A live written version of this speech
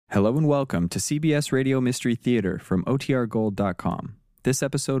Hello and welcome to CBS Radio Mystery Theater from OTRGold.com. This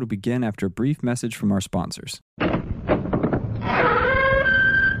episode will begin after a brief message from our sponsors.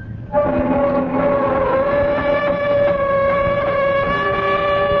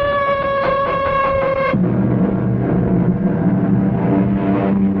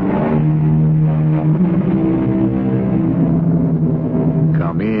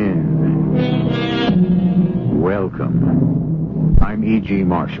 Come in. Welcome. I'm E.G.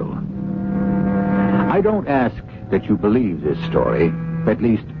 Marshall. I don't ask that you believe this story, at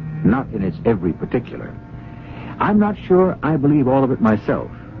least not in its every particular. I'm not sure I believe all of it myself,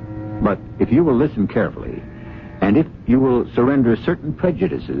 but if you will listen carefully, and if you will surrender certain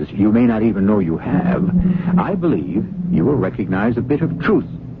prejudices you may not even know you have, I believe you will recognize a bit of truth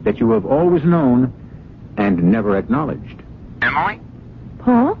that you have always known and never acknowledged. Emily?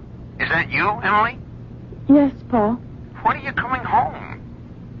 Paul? Is that you, Emily? Yes, Paul. When are you coming home?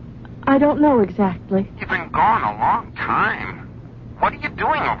 I don't know exactly. You've been gone a long time. What are you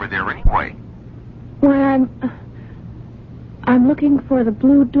doing over there anyway? Why, I'm looking for the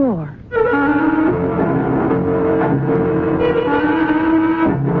blue door.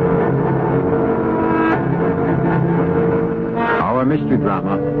 Our mystery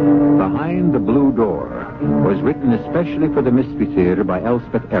drama, Behind the Blue Door, was written especially for the Mystery Theater by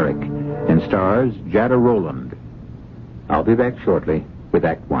Elspeth Eric and stars Jada Rowland. I'll be back shortly with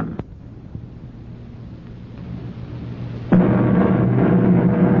Act One.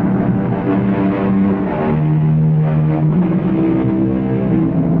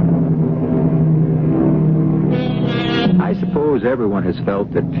 I suppose everyone has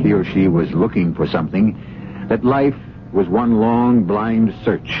felt that he or she was looking for something, that life was one long blind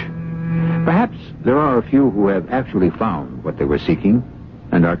search. Perhaps there are a few who have actually found what they were seeking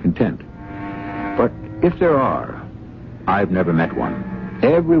and are content. But if there are, I've never met one.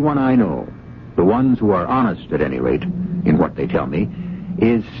 Everyone I know, the ones who are honest at any rate, in what they tell me,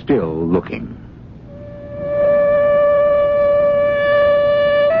 is still looking.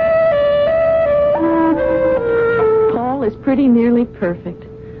 Paul is pretty nearly perfect.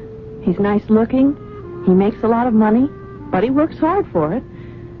 He's nice looking. He makes a lot of money, but he works hard for it.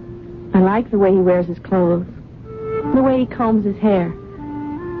 I like the way he wears his clothes, the way he combs his hair,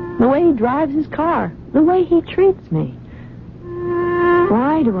 the way he drives his car, the way he treats me.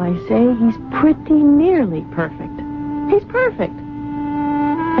 Why do I say he's pretty nearly perfect? He's perfect.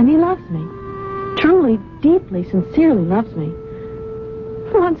 And he loves me. Truly, deeply, sincerely loves me.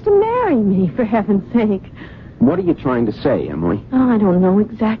 He wants to marry me, for heaven's sake. What are you trying to say, Emily? Oh, I don't know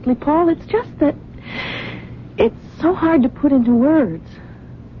exactly, Paul. It's just that it's so hard to put into words.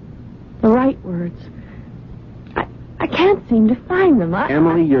 The right words. I can't seem to find them.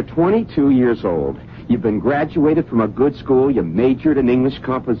 Emily, you're 22 years old. You've been graduated from a good school. You majored in English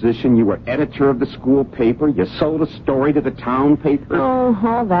composition. You were editor of the school paper. You sold a story to the town paper. Oh,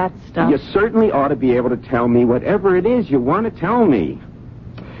 all that stuff. You certainly ought to be able to tell me whatever it is you want to tell me.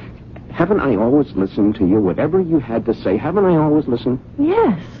 Haven't I always listened to you? Whatever you had to say, haven't I always listened?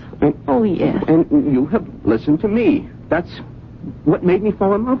 Yes. Oh, yes. And you have listened to me. That's what made me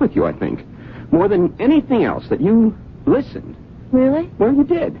fall in love with you, I think. More than anything else, that you listened. Really? Well, you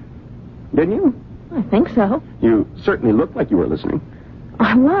did. Didn't you? I think so. You certainly looked like you were listening.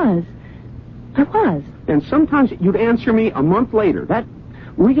 I was. And sometimes you'd answer me a month later. That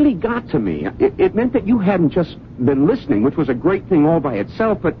really got to me. It meant that you hadn't just been listening, which was a great thing all by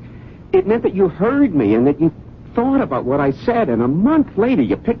itself, but it meant that you heard me and that you thought about what I said, and a month later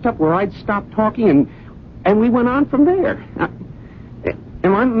you picked up where I'd stopped talking, and we went on from there.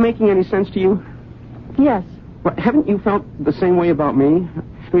 Am I making any sense to you? Yes. Well, haven't you felt the same way about me?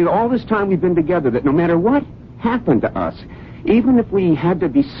 I mean, all this time we've been together, that no matter what happened to us, even if we had to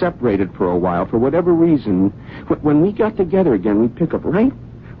be separated for a while, for whatever reason, when we got together again, we'd pick up right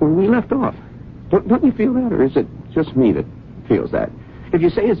where we left off. Don't you feel that, or is it just me that feels that? If you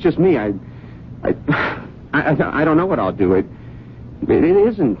say it's just me, I don't know what I'll do. It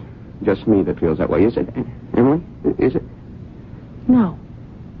isn't just me that feels that way, is it, Emily? Is it? No.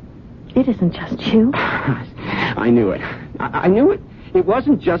 It isn't just you. I knew it. I knew it. It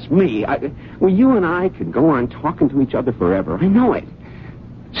wasn't just me. You and I could go on talking to each other forever. I know it.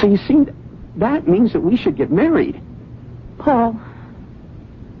 So you see, that means that we should get married. Paul,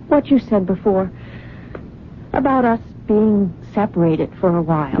 what you said before about us being separated for a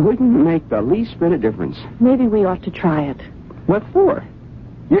while. Wouldn't make the least bit of difference. Maybe we ought to try it. What for?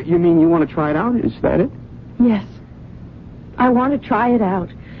 You mean you want to try it out? Is that it? Yes. I want to try it out.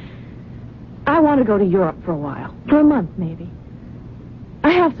 I want to go to Europe for a while. For a month, maybe. I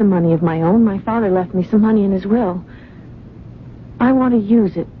have some money of my own. My father left me some money in his will. I want to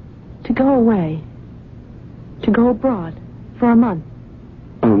use it to go away. To go abroad for a month.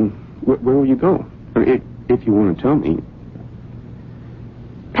 Where will you go? If you want to tell me.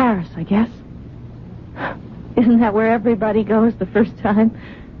 Paris, I guess. Isn't that where everybody goes the first time?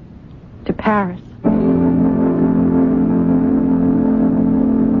 To Paris.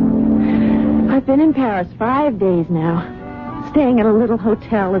 I've been in Paris 5 days now, staying at a little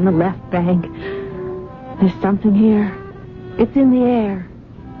hotel in the left bank. There's something here. It's in the air.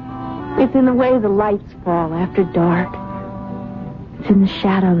 It's in the way the lights fall after dark. It's in the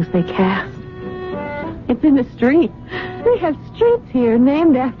shadows they cast. It's in the streets. They have streets here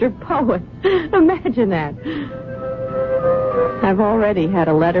named after poets. Imagine that. I've already had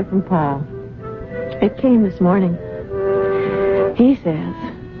a letter from Paul. It came this morning. He says,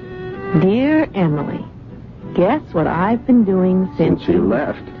 "Dear Emily, guess what I've been doing since you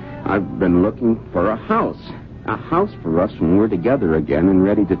left? I've been looking for a house. A house for us when we're together again and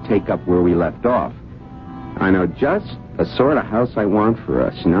ready to take up where we left off. I know just the sort of house I want for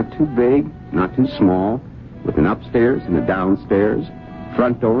us. Not too big, not too small, with an upstairs and a downstairs,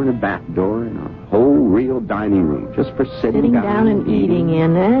 front door and a back door, and a whole real dining room just for sitting down and eating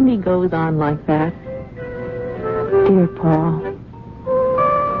in." And he goes on like that. Dear Paul.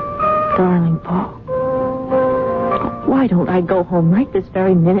 Darling Paul. Why don't I go home right this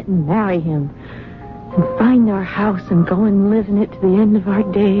very minute and marry him? And find our house and go and live in it to the end of our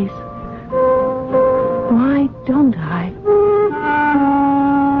days? Why don't I?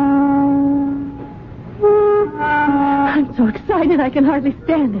 I'm so excited I can hardly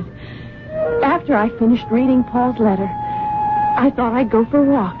stand it. After I finished reading Paul's letter, I thought I'd go for a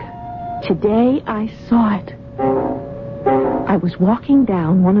walk. Today I saw it. I was walking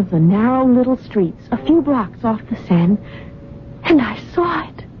down one of the narrow little streets a few blocks off the Seine, and I saw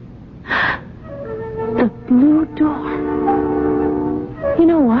it. The blue door. You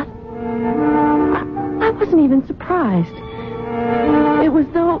know what? I wasn't even surprised. It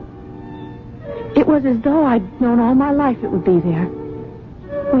was as though I'd known all my life it would be there,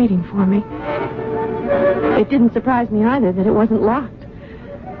 waiting for me. It didn't surprise me either that it wasn't locked.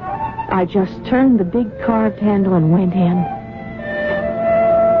 I just turned the big carved handle and went in.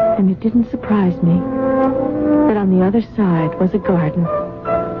 And it didn't surprise me that on the other side was a garden,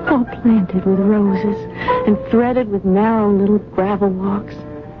 all planted with roses and threaded with narrow little gravel walks.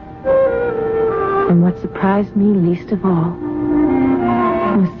 And what surprised me least of all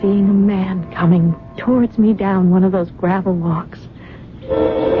was seeing a man coming towards me down one of those gravel walks.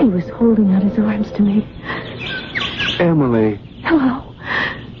 He was holding out his arms to me. Emily. Hello.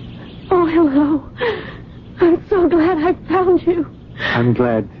 Oh, hello. I'm so glad I found you. I'm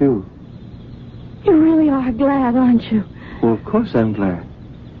glad, too. You really are glad, aren't you? Well, of course I'm glad.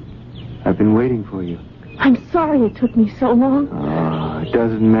 I've been waiting for you. I'm sorry it took me so long. Oh, it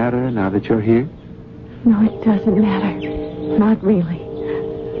doesn't matter now that you're here? No, it doesn't matter. Not really.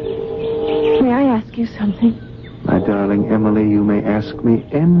 May I ask you something? My darling Emily, you may ask me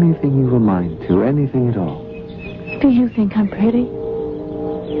anything you've a mind to, anything at all. Do you think I'm pretty?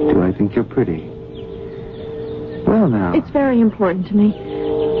 Do I think you're pretty? Well, now. It's very important to me.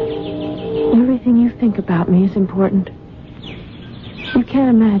 Everything you think about me is important. You can't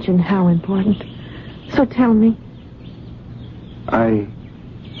imagine how important. So tell me. I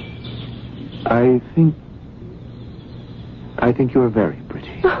think you're very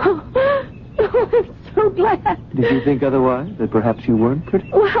pretty. Oh, I'm so glad. Did you think otherwise? That perhaps you weren't pretty?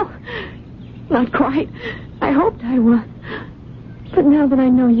 Well, not quite. I hoped I was. But now that I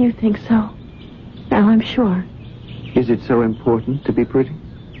know you think so, now I'm sure. Is it so important to be pretty?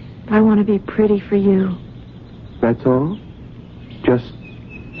 I want to be pretty for you. That's all? Just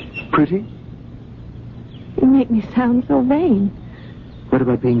pretty? You make me sound so vain. What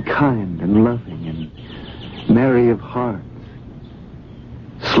about being kind and loving and merry of heart?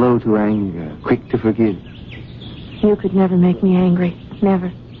 Slow to anger, quick to forgive. You could never make me angry.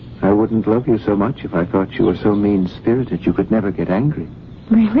 Never. I wouldn't love you so much if I thought you were so mean-spirited you could never get angry.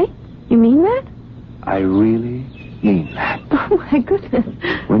 Really? You mean that? I really mean that. Oh, my goodness.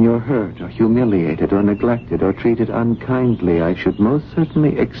 When you're hurt or humiliated or neglected or treated unkindly, I should most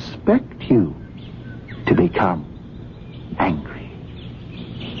certainly expect you to become angry.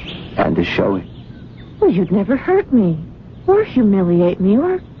 And to show it. Well, you'd never hurt me. Or humiliate me,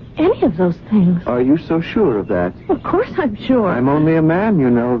 or any of those things. Are you so sure of that? Of course I'm sure. I'm only a man,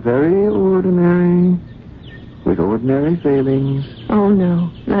 you know, very ordinary, with ordinary failings. Oh, no,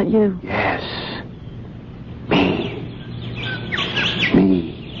 not you. Yes.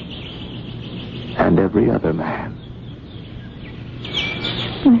 Me. And every other man.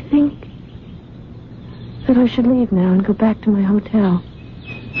 I think that I should leave now and go back to my hotel.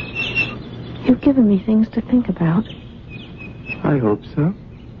 You've given me things to think about. I hope so.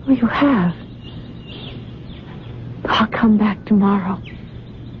 Well, you have. I'll come back tomorrow,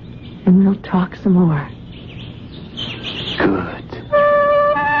 and we'll talk some more. Good.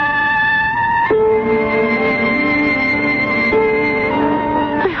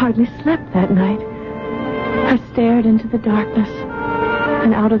 I hardly slept that night. I stared into the darkness,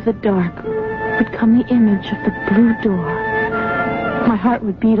 and out of the dark would come the image of the blue door. My heart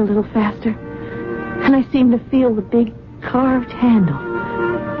would beat a little faster, and I seemed to feel the big carved handle.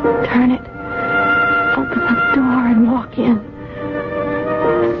 Turn it, open the door and walk in.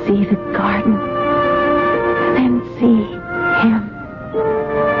 See the garden, and then see him.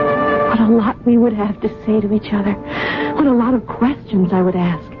 What a lot we would have to say to each other. What a lot of questions I would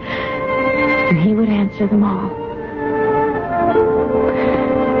ask. And he would answer them all.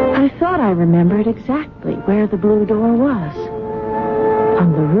 I thought I remembered exactly where the blue door was.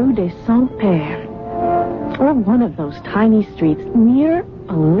 On the Rue des Saints-Pères. Or one of those tiny streets near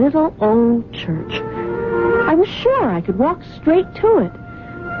a little old church. I was sure I could walk straight to it.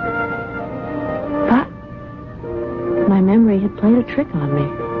 But my memory had played a trick on me.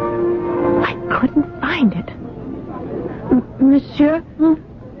 I couldn't find it. Monsieur?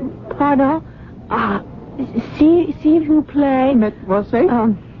 Pardon? S'il vous plaît.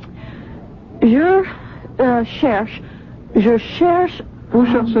 Mademoiselle? Je cherche. Vous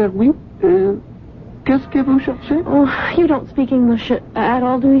cherchez, oui. Qu'est-ce que vous cherchez? Oh, you don't speak English at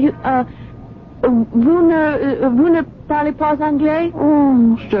all, do you? Vous ne parlez pas anglais?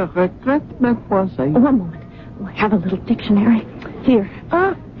 Oh, je regrette, mademoiselle. One moment. Oh, I have a little dictionary. Here.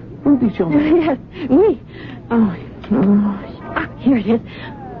 Un dictionnaire. Yes, oui. Here it is.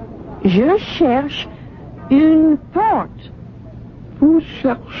 Je cherche une porte. Vous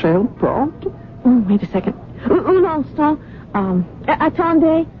cherchez une porte? Oh, wait a second. Un instant.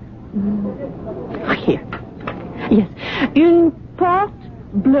 Attendez. Here. Yes. Une porte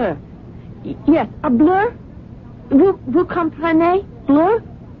bleue. Yes, a bleu. Vous comprenez? Bleu?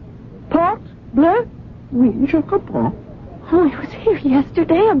 Porte bleue? Oui, je comprends. Oh, it was here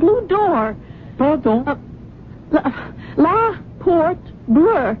yesterday, a blue door. Pardon? La porte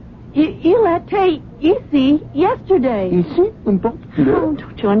bleue. Il était ici yesterday. Ici, une porte bleue? Oh,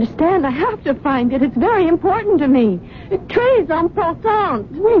 don't you understand? I have to find it. It's very important to me. Très important.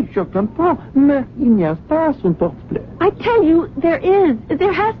 Oui, je comprends. Mais il n'y a pas une porte bleue. I tell you, there is.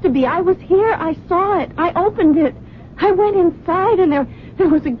 There has to be. I was here. I saw it. I opened it. I went inside, and there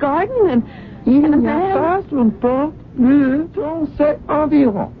was a garden and Il a n'y a man. pas une porte bleue dans ces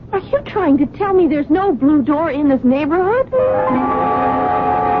environs. Are you trying to tell me there's no blue door in this neighborhood?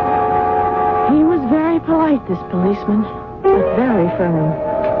 He was very polite, this policeman, but very firm.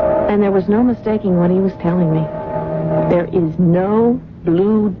 And there was no mistaking what he was telling me. There is no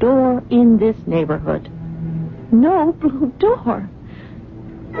blue door in this neighborhood. No blue door.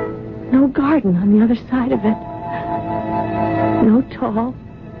 No garden on the other side of it. No tall,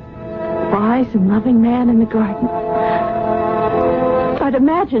 wise and loving man in the garden. I'd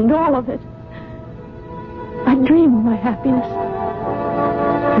imagined all of it. I'd dreamed of my happiness.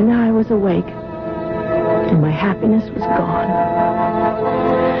 And now I was awake. And my happiness was gone.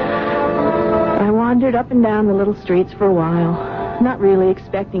 I wandered up and down the little streets for a while, not really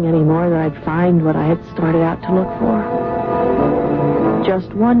expecting any more that I'd find what I had started out to look for.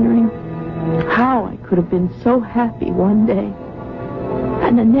 Just wondering how I could have been so happy one day,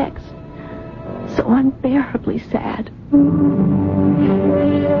 and the next so unbearably sad.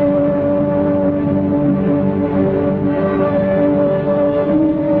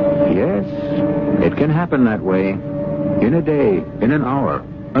 Yes, it can happen that way. In a day, in an hour,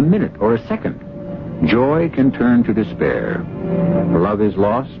 a minute, or a second. Joy can turn to despair. Love is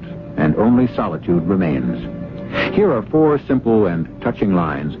lost, and only solitude remains. Here are 4 simple and touching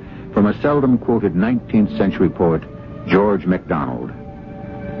lines from a seldom quoted 19th century poet, George MacDonald.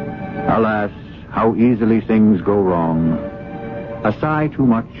 Alas, how easily things go wrong. A sigh too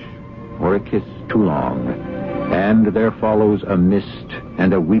much, or a kiss too long, and there follows a mist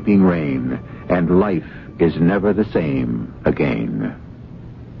and a weeping rain, and life is never the same again.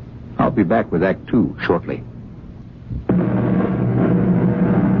 I'll be back with Act 2 shortly.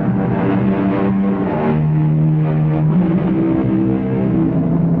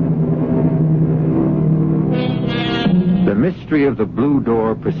 The mystery of the blue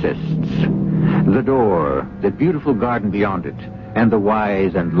door persists. The door, the beautiful garden beyond it, and the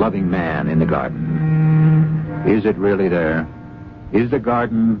wise and loving man in the garden. Is it really there? Is the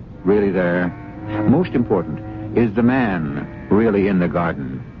garden really there? Most important, is the man really in the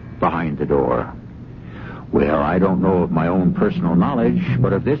garden behind the door? Well, I don't know of my own personal knowledge,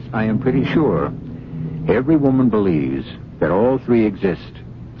 but of this I am pretty sure. Every woman believes that all three exist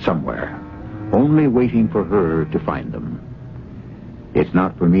somewhere, only waiting for her to find them. It's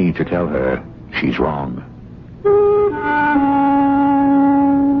not for me to tell her she's wrong.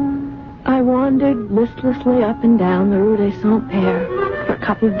 I wandered listlessly up and down the Rue des Saint-Père for a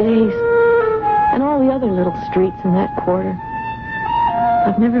couple of days, and all the other little streets in that quarter.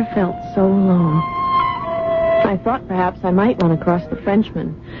 I've never felt so alone. I thought perhaps I might run across the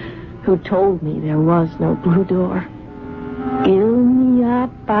Frenchman who told me there was no blue door. Il n'y a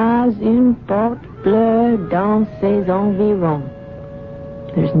pas une porte bleue dans ces environs.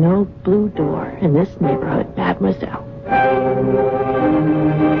 There's no blue door in this neighborhood, mademoiselle.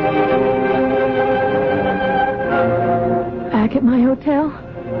 Back at my hotel,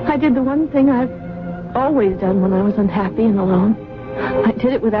 I did the one thing I've always done when I was unhappy and alone. I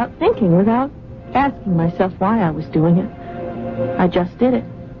did it without thinking, without asking myself why I was doing it. I just did it.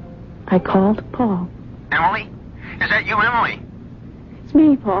 I called Paul. Emily? Is that you, Emily? It's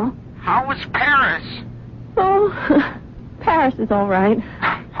me, Paul. How was Paris? Oh, Paris is all right.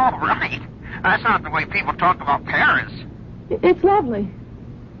 All right. That's not the way people talk about Paris. It's lovely.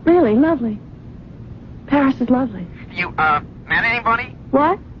 Really lovely. Paris is lovely. You, met anybody?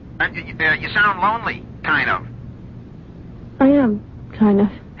 What? You sound lonely, kind of. I am, kind of.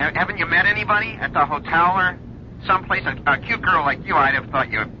 Haven't you met anybody at the hotel or someplace? A cute girl like you, I'd have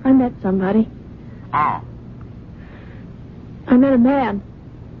thought you... I met somebody. Oh. I met a man.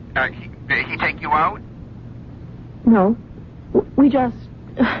 He take you out? No. We just,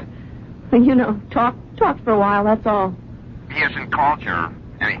 talked for a while, that's all. He hasn't called you or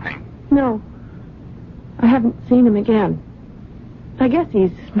anything? No. I haven't seen him again. I guess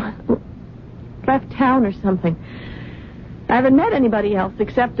he's left town or something. I haven't met anybody else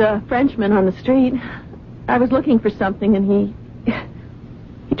except a Frenchman on the street. I was looking for something and he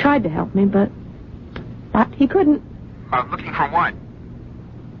tried to help me, but he couldn't. Looking for what?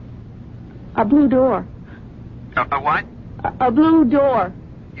 A blue door. A what? A blue door.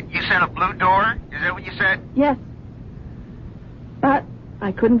 You said a blue door? Is that what you said? Yes. But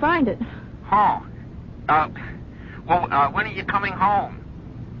I couldn't find it. Oh. When are you coming home?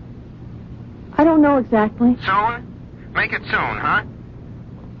 I don't know exactly. Soon? Make it soon, huh?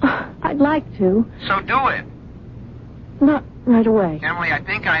 I'd like to. So do it. Not right away. Emily, I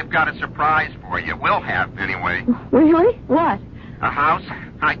think I've got a surprise for you. We'll have, anyway. Really? What? A house?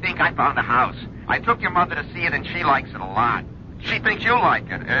 I think I found a house. I took your mother to see it, and she likes it a lot. She thinks you'll like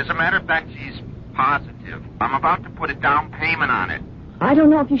it. As a matter of fact, she's positive. I'm about to put a down payment on it. I don't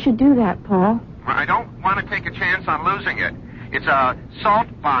know if you should do that, Paul. I don't want to take a chance on losing it. It's a salt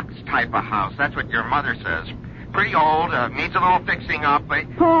box type of house. That's what your mother says. Pretty old, needs a little fixing up.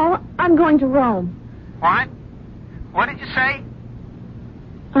 Paul, I'm going to Rome. What? What did you say?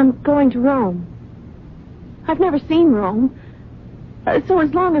 I'm going to Rome. I've never seen Rome. So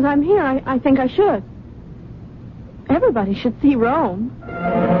as long as I'm here, I think I should. Everybody should see Rome.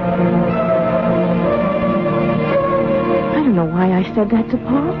 I don't know why I said that to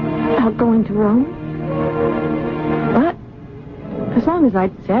Paul about going to Rome. But as long as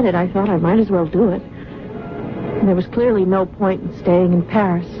I'd said it, I thought I might as well do it. And there was clearly no point in staying in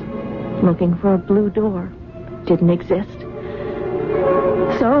Paris, looking for a blue door. It didn't exist.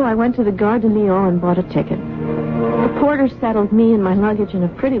 So I went to the Gare de Lyon and bought a ticket. The porter settled me and my luggage in a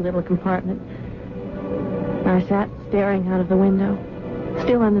pretty little compartment. I sat staring out of the window,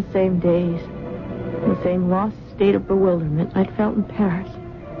 still on the same daze, the same lost state of bewilderment I'd felt in Paris.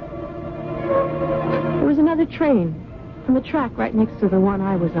 There was another train on the track right next to the one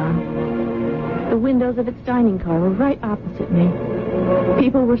I was on. The windows of its dining car were right opposite me.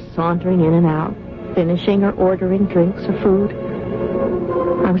 People were sauntering in and out, finishing or ordering drinks or food.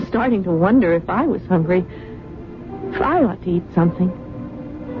 I was starting to wonder if I was hungry, if I ought to eat something,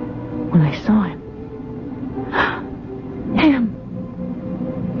 when I saw him. Him.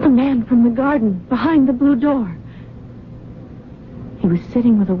 The man from the garden, behind the blue door. He was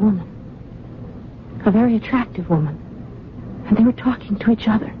sitting with a woman. A very attractive woman. And they were talking to each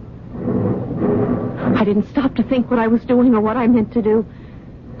other. I didn't stop to think what I was doing or what I meant to do.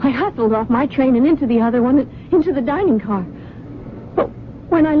 I hustled off my train and into the other one, and into the dining car. But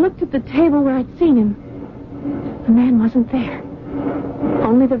when I looked at the table where I'd seen him, the man wasn't there.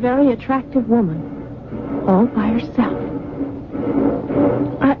 Only the very attractive woman, all by herself.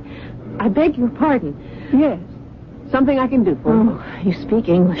 I beg your pardon. Yes. Something I can do for you. Oh, you speak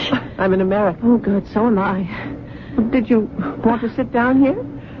English. I'm an American. Oh, good. So am I. Did you want to sit down here?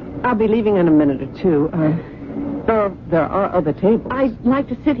 I'll be leaving in a minute or two. There are other tables. I'd like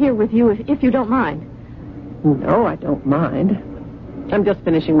to sit here with you if you don't mind. No, I don't mind. I'm just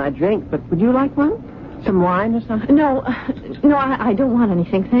finishing my drink, but would you like one? Some wine or something? No, I don't want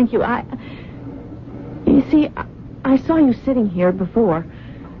anything, thank you. You see, I saw you sitting here before.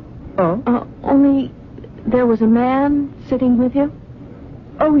 Oh? Only there was a man sitting with you?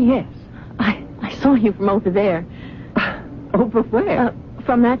 Oh, yes. I saw you from over there. Over where?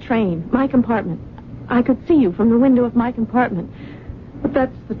 From that train, my compartment. I could see you from the window of my compartment. But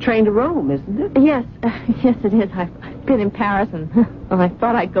that's the train to Rome, isn't it? Yes, yes it is. I've been in Paris and well, I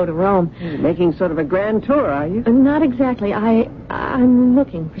thought I'd go to Rome. You're making sort of a grand tour, are you? Not exactly. I'm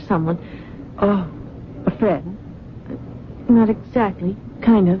looking for someone. Oh, a friend? Not exactly.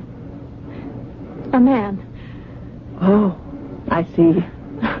 Kind of. A man. Oh, I see.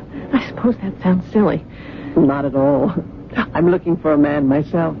 I suppose that sounds silly. Not at all. I'm looking for a man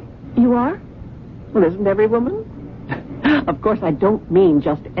myself. You are? Well, isn't every woman? Of course, I don't mean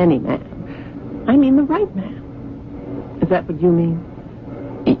just any man. I mean the right man. Is that what you mean?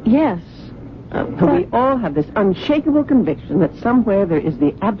 Yes. We all have this unshakable conviction that somewhere there is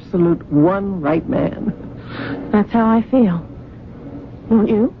the absolute one right man. That's how I feel. Don't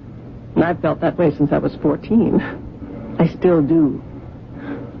you? And I've felt that way since I was 14. I still do.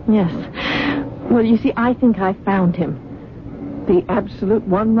 Yes. Well, you see, I think I found him. The absolute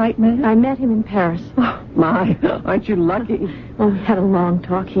one right man? I met him in Paris. Oh, my, aren't you lucky? Well, we had a long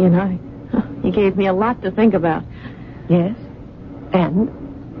talk, he and I. He gave me a lot to think about. Yes? And?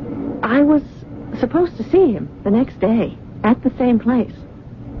 I was supposed to see him the next day at the same place.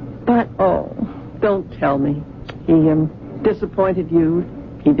 But... Oh, don't tell me. He, disappointed you.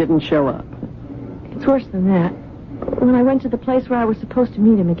 He didn't show up. It's worse than that. When I went to the place where I was supposed to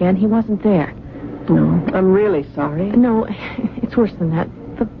meet him again, he wasn't there. No, I'm really sorry. No, it's worse than that.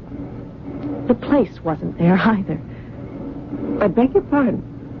 The place wasn't there either. I beg your pardon?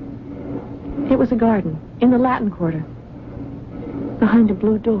 It was a garden in the Latin Quarter, behind a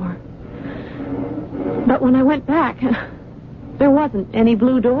blue door. But when I went back, there wasn't any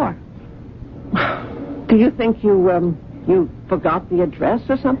blue door. Do you think you forgot the address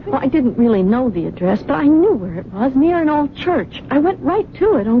or something? Well, I didn't really know the address, but I knew where it was, near an old church. I went right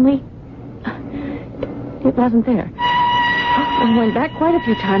to it, only it wasn't there. I went back quite a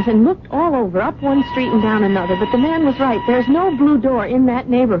few times and looked all over, up one street and down another, but the man was right. There's no blue door in that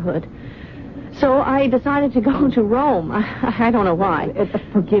neighborhood. So I decided to go to Rome. I don't know why.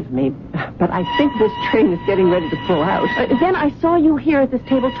 Forgive me, but I think this train is getting ready to pull out. Then I saw you here at this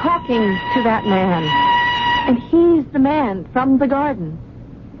table talking to that man. And he's the man from the garden.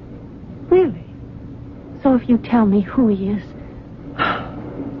 Really? So if you tell me who he is...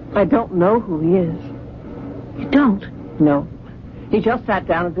 I don't know who he is. You don't? No. He just sat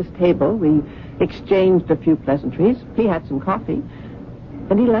down at this table. We exchanged a few pleasantries. He had some coffee.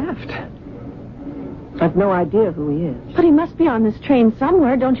 And he left. I've no idea who he is. But he must be on this train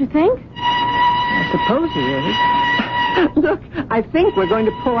somewhere, don't you think? I suppose he is. Look, I think we're going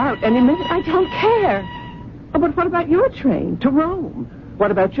to pull out any minute. I don't care. Oh, but what about your train to Rome?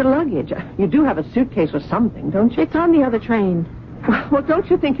 What about your luggage? You do have a suitcase or something, don't you? It's on the other train. Well, don't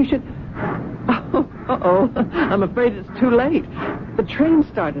you think you should... Oh, uh-oh. I'm afraid it's too late. The train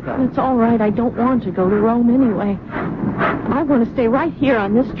started up. It's all right. I don't want to go to Rome anyway. I want to stay right here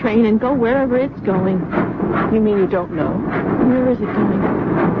on this train and go wherever it's going. You mean you don't know? Where is it going?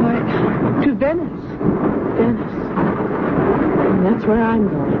 Why, to Venice. Venice. And that's where I'm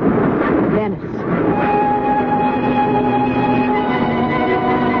going. Venice.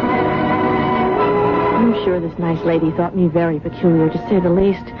 I'm sure this nice lady thought me very peculiar, to say the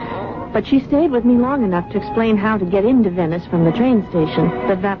least. But she stayed with me long enough to explain how to get into Venice from the train station,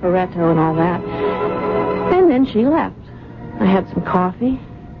 the Vaporetto and all that. And then she left. I had some coffee.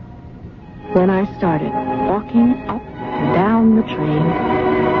 Then I started walking up and down the train.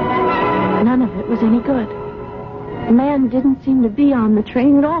 None of it was any good. The man didn't seem to be on the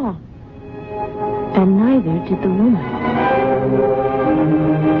train at all. And neither did the woman.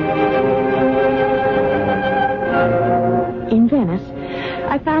 In Venice,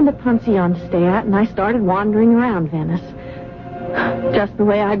 I found a pension to stay at, and I started wandering around Venice. Just the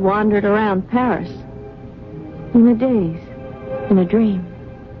way I'd wandered around Paris. In a daze. In a dream.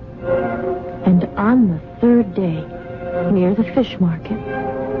 And on the third day, near the fish market,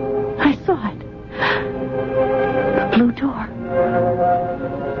 I saw it. The blue door.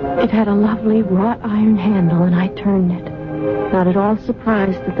 It had a lovely wrought iron handle, and I turned it, not at all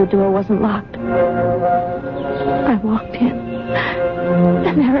surprised that the door wasn't locked. I walked in,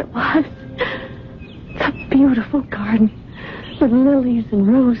 and there it was. The beautiful garden, with lilies and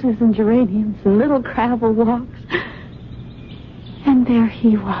roses and geraniums and little gravel walks. And there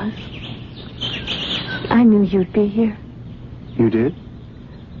he was, I knew you'd be here. You did?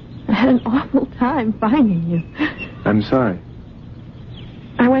 I had an awful time finding you. I'm sorry.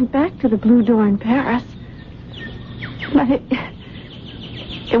 I went back to the Blue Door in Paris, but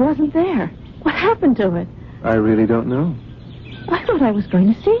it wasn't there. What happened to it? I really don't know. I thought I was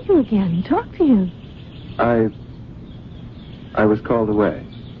going to see you again and talk to you. I was called away.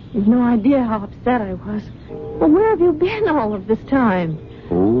 You've no idea how upset I was. Well, where have you been all of this time?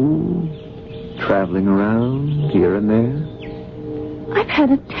 Oh, traveling around here and there. I've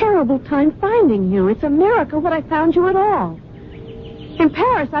had a terrible time finding you. It's a miracle that I found you at all. In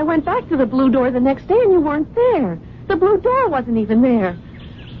Paris, I went back to the Blue Door the next day and you weren't there. The Blue Door wasn't even there.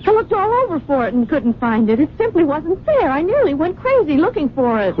 I looked all over for it and couldn't find it. It simply wasn't there. I nearly went crazy looking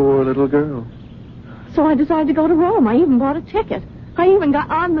for it. Poor little girl. So I decided to go to Rome. I even bought a ticket. I even got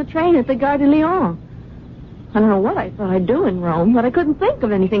on the train at the Gare de Lyon. I don't know what I thought I'd do in Rome, but I couldn't think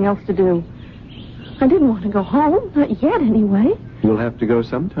of anything else to do. I didn't want to go home. Not yet, anyway. You'll have to go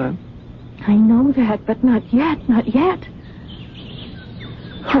sometime. I know that, but not yet. Not yet.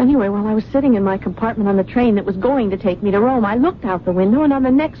 Anyway, while I was sitting in my compartment on the train that was going to take me to Rome, I looked out the window, and on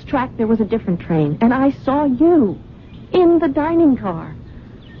the next track there was a different train. And I saw you in the dining car.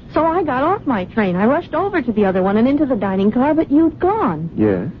 So I got off my train. I rushed over to the other one and into the dining car, but you'd gone.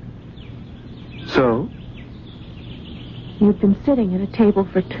 Yes. So? You'd been sitting at a table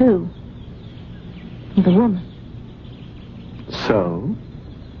for two. With a woman. So?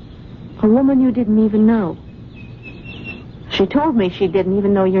 A woman you didn't even know. She told me she didn't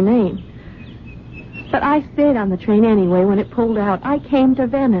even know your name. But I stayed on the train anyway when it pulled out. I came to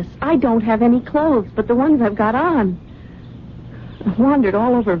Venice. I don't have any clothes but the ones I've got on. I've wandered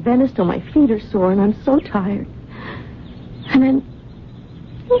all over Venice till my feet are sore and I'm so tired. And then,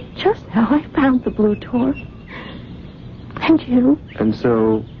 just now, I found the Blue Door. And you. And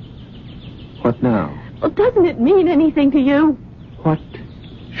so, what now? Well, doesn't it mean anything to you? What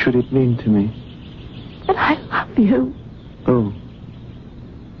should it mean to me? That I love you. Oh.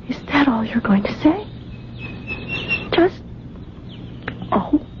 Is that all you're going to say? Just,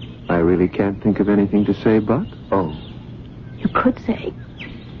 oh. I really can't think of anything to say but, oh. You could say,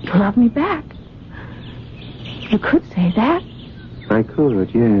 you love me back. You could say that. I could,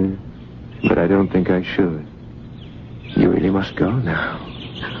 yeah. But I don't think I should. You really must go now.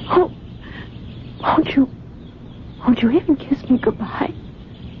 Oh, won't you even kiss me goodbye?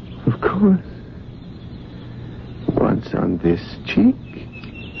 Of course. Once on this cheek.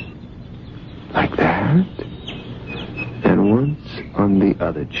 Like that. And once on the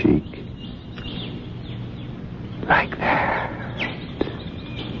other cheek. Like that.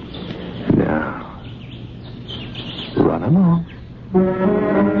 Now, run along.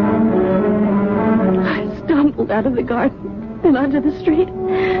 I stumbled out of the garden and onto the street.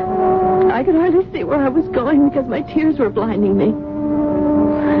 I could hardly see where I was going because my tears were blinding me.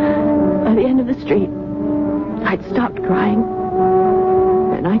 By the end of the street, I'd stopped crying.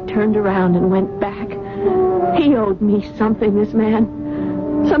 And I turned around and went back. He owed me something, this man.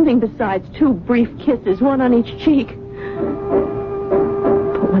 Something besides 2 brief kisses, one on each cheek.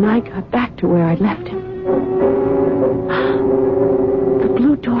 But when I got back to where I'd left him, the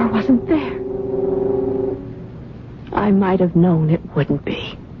Blue Door wasn't there. I might have known it wouldn't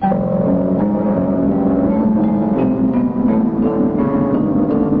be.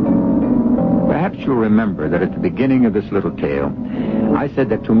 Perhaps you'll remember that at the beginning of this little tale, I said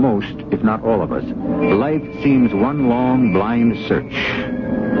that to most, if not all of us, life seems one long blind search.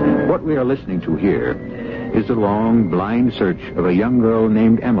 What we are listening to here is the long blind search of a young girl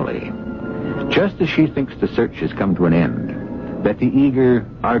named Emily. Just as she thinks the search has come to an end, that the eager,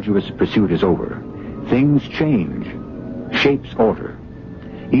 arduous pursuit is over, things change, shapes alter.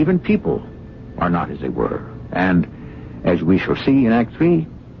 Even people are not as they were. And, as we shall see in Act 3,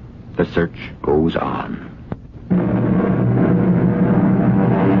 the search goes on.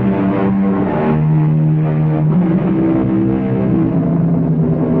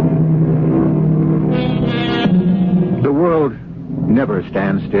 The world never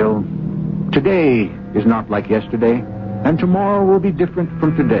stands still. Today is not like yesterday, and tomorrow will be different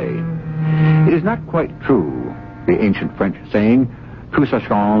from today. It is not quite true, the ancient French saying, tout ça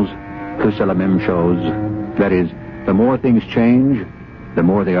change, que c'est la même chose. That is, the more things change, the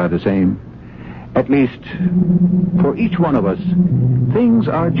more they are the same. At least, for each one of us, things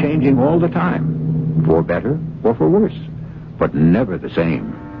are changing all the time, for better or for worse, but never the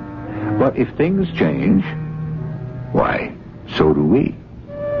same. But if things change, why, so do we.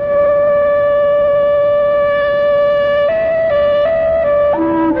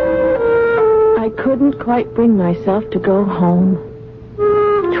 I couldn't quite bring myself to go home.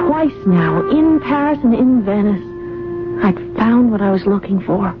 Twice now, in Paris and in Venice, I'd found what I was looking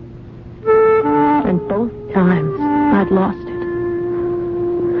for. And both times, I'd lost it.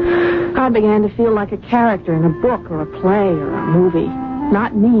 I began to feel like a character in a book or a play or a movie.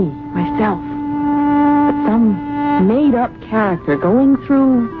 Not me, myself, but some made-up character going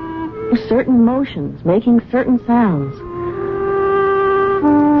through certain motions, making certain sounds.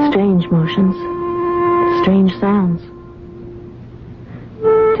 Strange motions, strange sounds.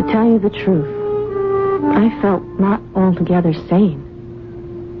 To tell you the truth, I felt not altogether sane.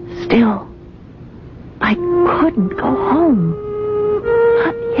 Still, I couldn't go home.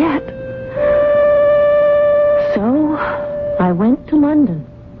 Not yet. So, I went to London.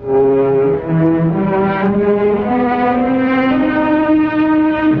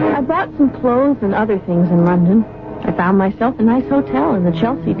 I bought some clothes and other things in London. I found myself a nice hotel in the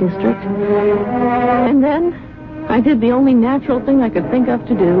Chelsea district. And then, I did the only natural thing I could think of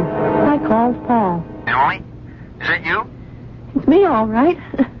to do. I called Paul. Emily? Is it you? It's me, all right.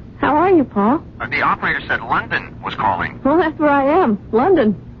 How are you, Paul? The operator said London was calling. Well, that's where I am.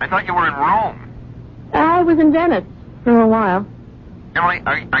 London. I thought you were in Rome. I was in Venice for a while. Emily,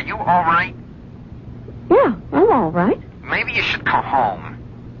 are you all right? Yeah, I'm all right. Maybe you should come home.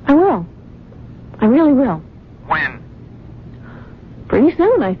 I will. I really will. When? Pretty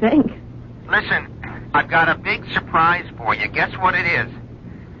soon, I think. Listen, I've got a big surprise for you. Guess what it is?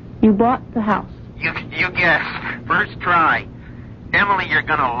 You bought the house. You guessed. First try. Emily, you're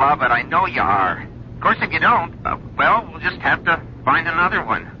going to love it. I know you are. Of course, if you don't, well, we'll just have to find another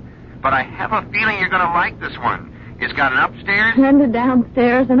one. But I have a feeling you're going to like this one. It's got an upstairs and a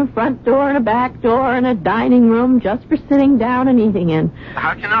downstairs and a front door and a back door and a dining room just for sitting down and eating in.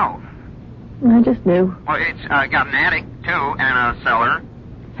 How'd you know? I just knew. Well, it's got an attic, too, and a cellar.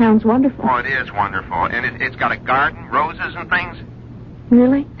 Sounds wonderful. Oh, it is wonderful. And it's got a garden, roses and things.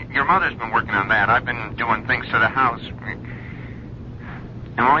 Really? Your mother's been working on that. I've been doing things to the house.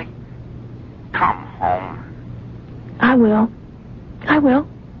 Emily, come home. I will. I will.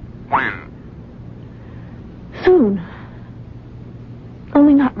 When? Soon.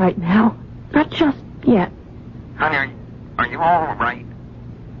 Only not right now. Not just yet. Honey, are you all right?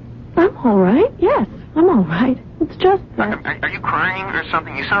 I'm all right. Yes, I'm all right. It's just that... Are you crying or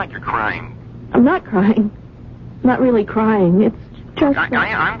something? You sound like you're crying. I'm not crying. Not really crying. It's just that...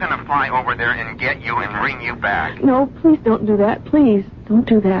 I'm going to fly over there and get you and bring you back. No, please don't do that. Please, don't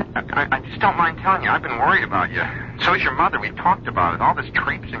do that. I just don't mind telling you. I've been worried about you. So's your mother. We've talked about it. All this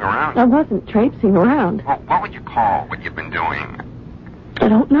traipsing around. I wasn't traipsing around. Well, what would you call what you've been doing? I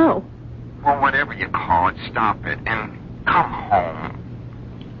don't know. Well, whatever you call it, stop it and come home.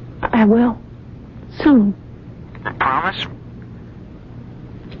 I will. Soon. Promise?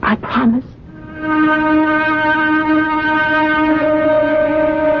 I promise.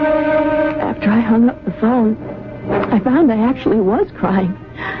 After I hung up the phone, I found I actually was crying.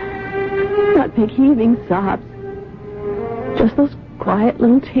 Not big heaving sobs. Just those quiet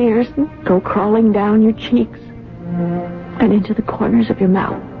little tears that go crawling down your cheeks and into the corners of your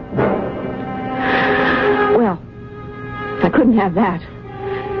mouth. Well, I couldn't have that.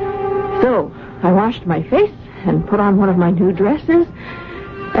 So, I washed my face and put on one of my new dresses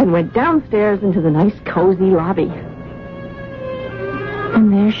and went downstairs into the nice, cozy lobby.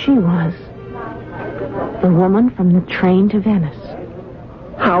 And there she was, the woman from the train to Venice.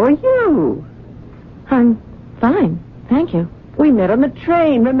 How are you? I'm fine, thank you. We met on the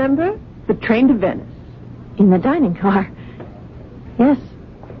train, remember? The train to Venice. In the dining car. Yes,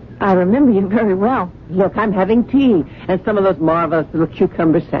 I remember you very well. Look, I'm having tea and some of those marvelous little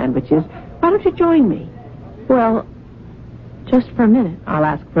cucumber sandwiches. Why don't you join me? Well, just for a minute. I'll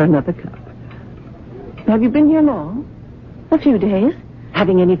ask for another cup. Have you been here long? A few days.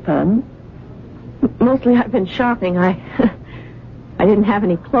 Having any fun? Mostly I've been shopping. I didn't have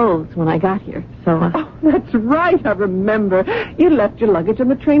any clothes when I got here, so... Oh, that's right, I remember. You left your luggage on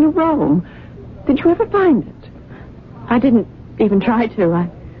the train to Rome. Did you ever find it? I didn't even try to.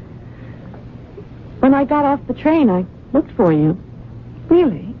 When I got off the train, I looked for you.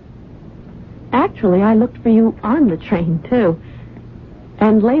 Really? Actually, I looked for you on the train, too.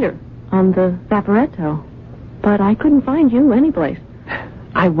 And later, on the Vaporetto. But I couldn't find you anyplace.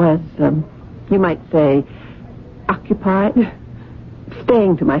 I was, you might say, occupied.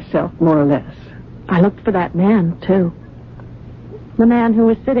 Staying to myself, more or less. I looked for that man, too. The man who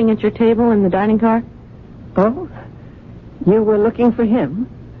was sitting at your table in the dining car. Oh? You were looking for him?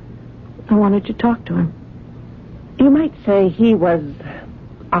 I wanted to talk to him. You might say he was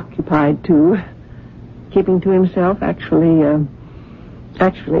occupied, too. Keeping to himself. Actually,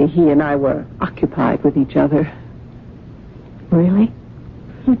 he and I were occupied with each other. Really?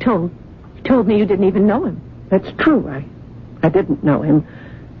 You told me you didn't even know him. That's true. I didn't know him.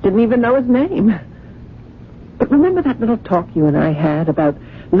 Didn't even know his name. But remember that little talk you and I had about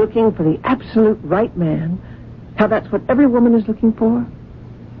looking for the absolute right man? How that's what every woman is looking for?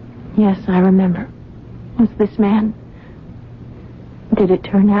 Yes, I remember. Was this man... Did it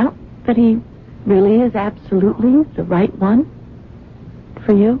turn out that he really is absolutely the right one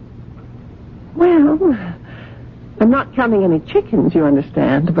for you? Well, I'm not counting any chickens, you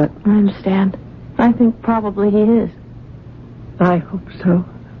understand, but... I understand. I think probably he is. I hope so.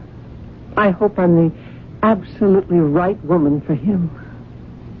 I hope I'm the absolutely right woman for him.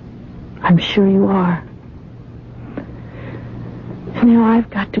 I'm sure you are. Now I've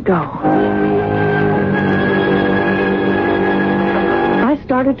got to go. I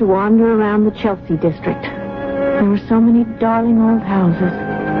started to wander around the Chelsea district. There were so many darling old houses,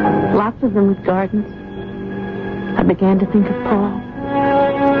 lots of them with gardens. I began to think of Paul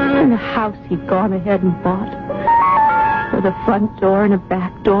and the house he'd gone ahead and bought, with a front door and a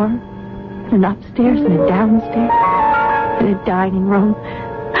back door, and an upstairs and a downstairs, and a dining room.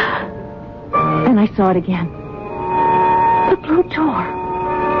 And I saw it again. The blue door.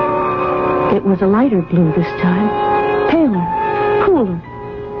 It was a lighter blue this time, paler, cooler,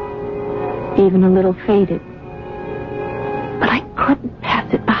 even a little faded. But I couldn't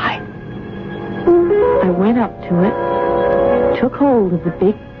pass it by. I went up to it, took hold of the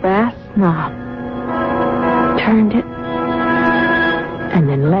big brass knob, turned it, and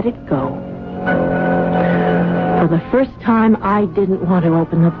then let it go. For the first time, I didn't want to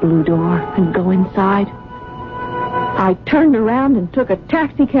open the blue door and go inside. I turned around and took a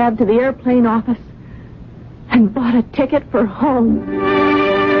taxi cab to the airplane office and bought a ticket for home.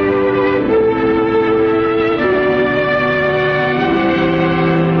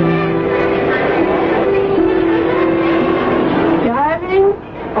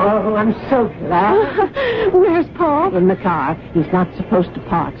 Oh, I'm so glad. Where's Paul? In the car. He's not supposed to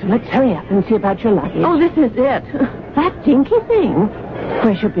park, so let's hurry up and see about your luggage. Oh, this is it. That dinky thing.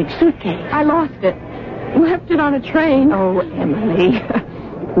 Where's your big suitcase? I lost it. Left it on a train. Oh, Emily.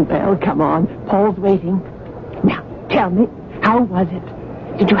 Well, come on. Paul's waiting. Now, tell me, how was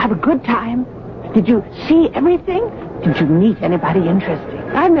it? Did you have a good time? Did you see everything? Did you meet anybody interesting?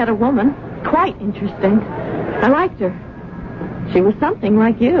 I met a woman. Quite interesting. I liked her. She was something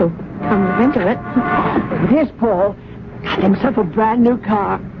like you. Come to think of it. There's Paul. Got himself a brand new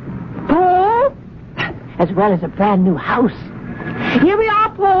car. Paul? As well as a brand new house. Here we are,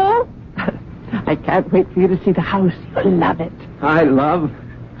 Paul. I can't wait for you to see the house. You'll love it. Hi, love.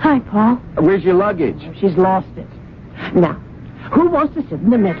 Hi, Paul. Where's your luggage? She's lost it. Now, who wants to sit in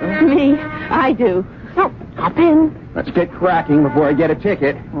the middle? Me. I do. So, hop in. Let's get cracking before I get a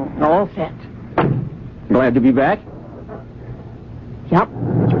ticket. All set. Glad to be back. Yep.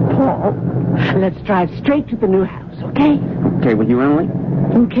 Paul, let's drive straight to the new house, okay? Okay with you, Emily?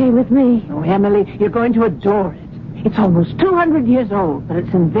 Okay with me. Oh, Emily, you're going to adore it. It's almost 200 years old, but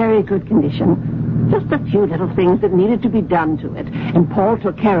it's in very good condition. Just a few little things that needed to be done to it, and Paul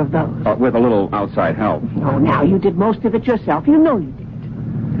took care of those. With a little outside help. Oh, now, you did most of it yourself. You know you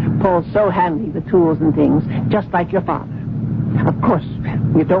did. Paul's so handy with tools and things, just like your father. Of course,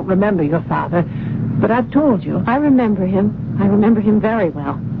 you don't remember your father, but I've told you. I remember him. I remember him very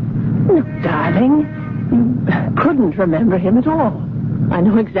well. No, darling, you couldn't remember him at all. I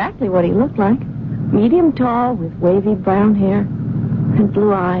know exactly what he looked like. Medium tall with wavy brown hair and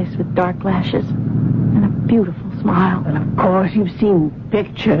blue eyes with dark lashes and a beautiful smile. Well, of course, you've seen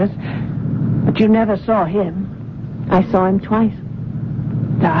pictures, but you never saw him. I saw him twice.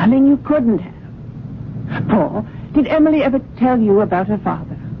 Darling, you couldn't have. Paul, did Emily ever tell you about her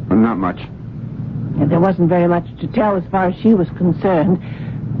father? Not much. And there wasn't very much to tell as far as she was concerned.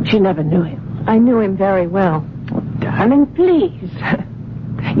 She never knew him. I knew him very well. Oh, darling, please.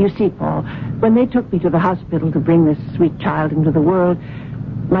 You see, Paul, when they took me to the hospital to bring this sweet child into the world,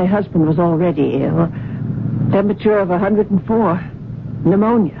 my husband was already ill. Temperature of 104.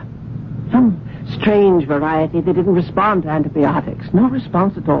 Pneumonia. Some strange variety that didn't respond to antibiotics. No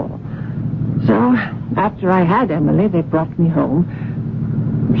response at all. So, after I had Emily, they brought me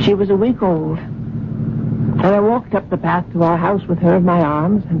home. She was a week old. And I walked up the path to our house with her in my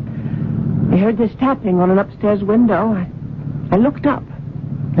arms, and I heard this tapping on an upstairs window. I looked up,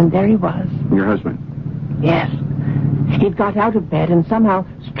 and there he was. Your husband? Yes. He'd got out of bed and somehow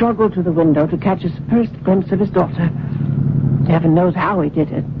struggled to the window to catch his first glimpse of his daughter. Heaven knows how he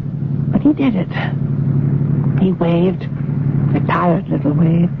did it, but he did it. He waved, a tired little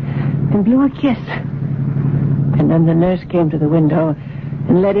wave, and blew a kiss. And then the nurse came to the window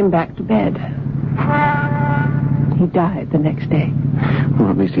and led him back to bed. he died the next day. Well,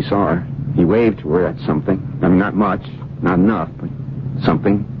 at least he saw her. He waved to her. That's something. I mean, not much, not enough, but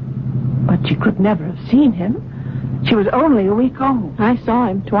something. But she could never have seen him. She was only a week old. I saw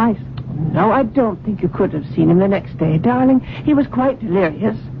him twice. No, I don't think you could have seen him the next day, darling. He was quite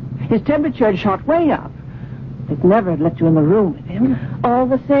delirious. His temperature had shot way up. They'd never have let you in the room with him. All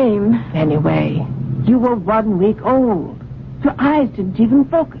the same. Anyway, you were 1 week old. Your eyes didn't even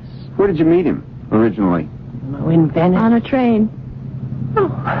focus. Where did you meet him, originally? Oh, in Venice. On a train.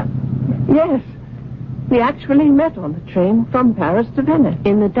 Oh, yes. We actually met on the train from Paris to Venice.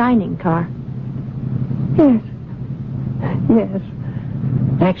 In the dining car. Yes. Yes.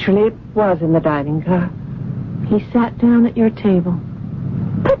 Actually, it was in the dining car. He sat down at your table.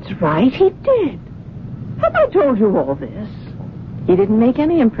 That's right, he did. Have I told you all this? He didn't make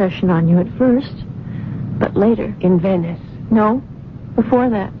any impression on you at first. But later. In Venice? No, before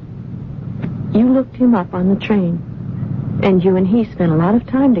that. You looked him up on the train. And you and he spent a lot of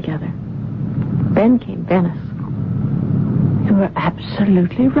time together. Then came Venice. You were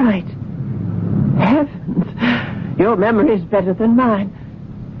absolutely right. Heavens, your memory is better than mine.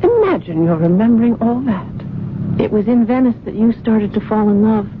 Imagine you're remembering all that. It was in Venice that you started to fall in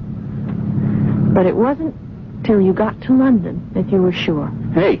love. But it wasn't till you got to London that you were sure.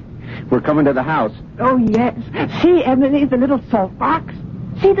 Hey, we're coming to the house. Oh, yes. See, Emily, the little salt box?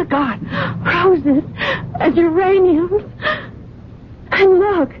 See the garden? Roses and geraniums. And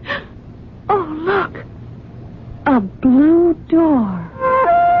look. Oh, look. A blue door.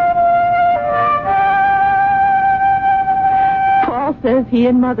 Paul says he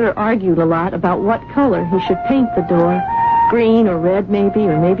and Mother argued a lot about what color he should paint the door. Green or red, maybe,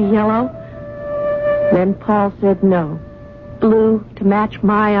 or maybe yellow. Then Paul said no. Blue to match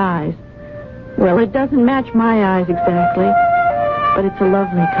my eyes. Well, it doesn't match my eyes exactly, but it's a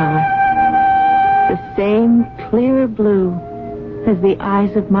lovely color. The same clear blue as the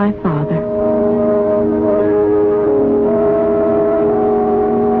eyes of my father.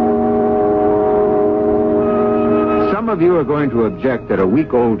 Some of you are going to object that a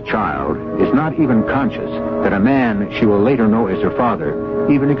week-old child is not even conscious that a man she will later know as her father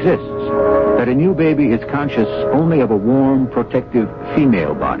even exists. That a new baby is conscious only of a warm, protective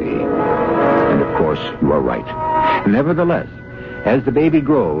female body. And of course, you are right. Nevertheless, as the baby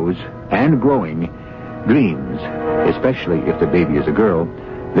grows, and growing, dreams, especially if the baby is a girl,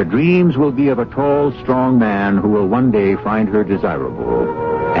 the dreams will be of a tall, strong man who will one day find her desirable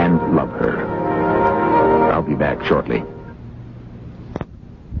and love her. I'll be back shortly.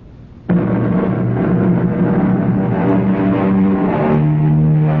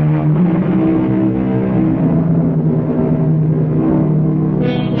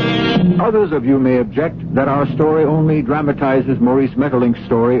 Others of you may object that our story only dramatizes Maurice Maeterlinck's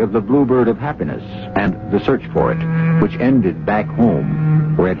story of the Bluebird of Happiness and the search for it, which ended back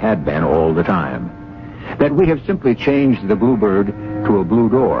home, where it had been all the time. That we have simply changed the Bluebird to a blue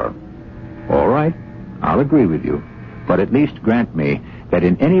door. All right, I'll agree with you, but at least grant me that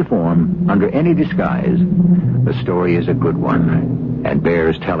in any form, under any disguise, the story is a good one and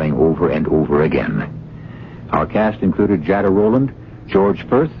bears telling over and over again. Our cast included Jada Rowland, George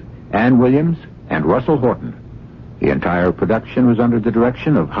Firth, Ann Williams, and Russell Horton. The entire production was under the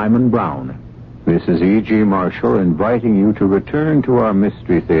direction of Hyman Brown. This is E.G. Marshall inviting you to return to our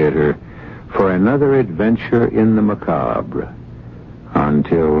Mystery Theater for another adventure in the macabre.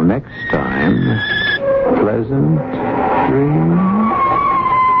 Until next time, pleasant dreams.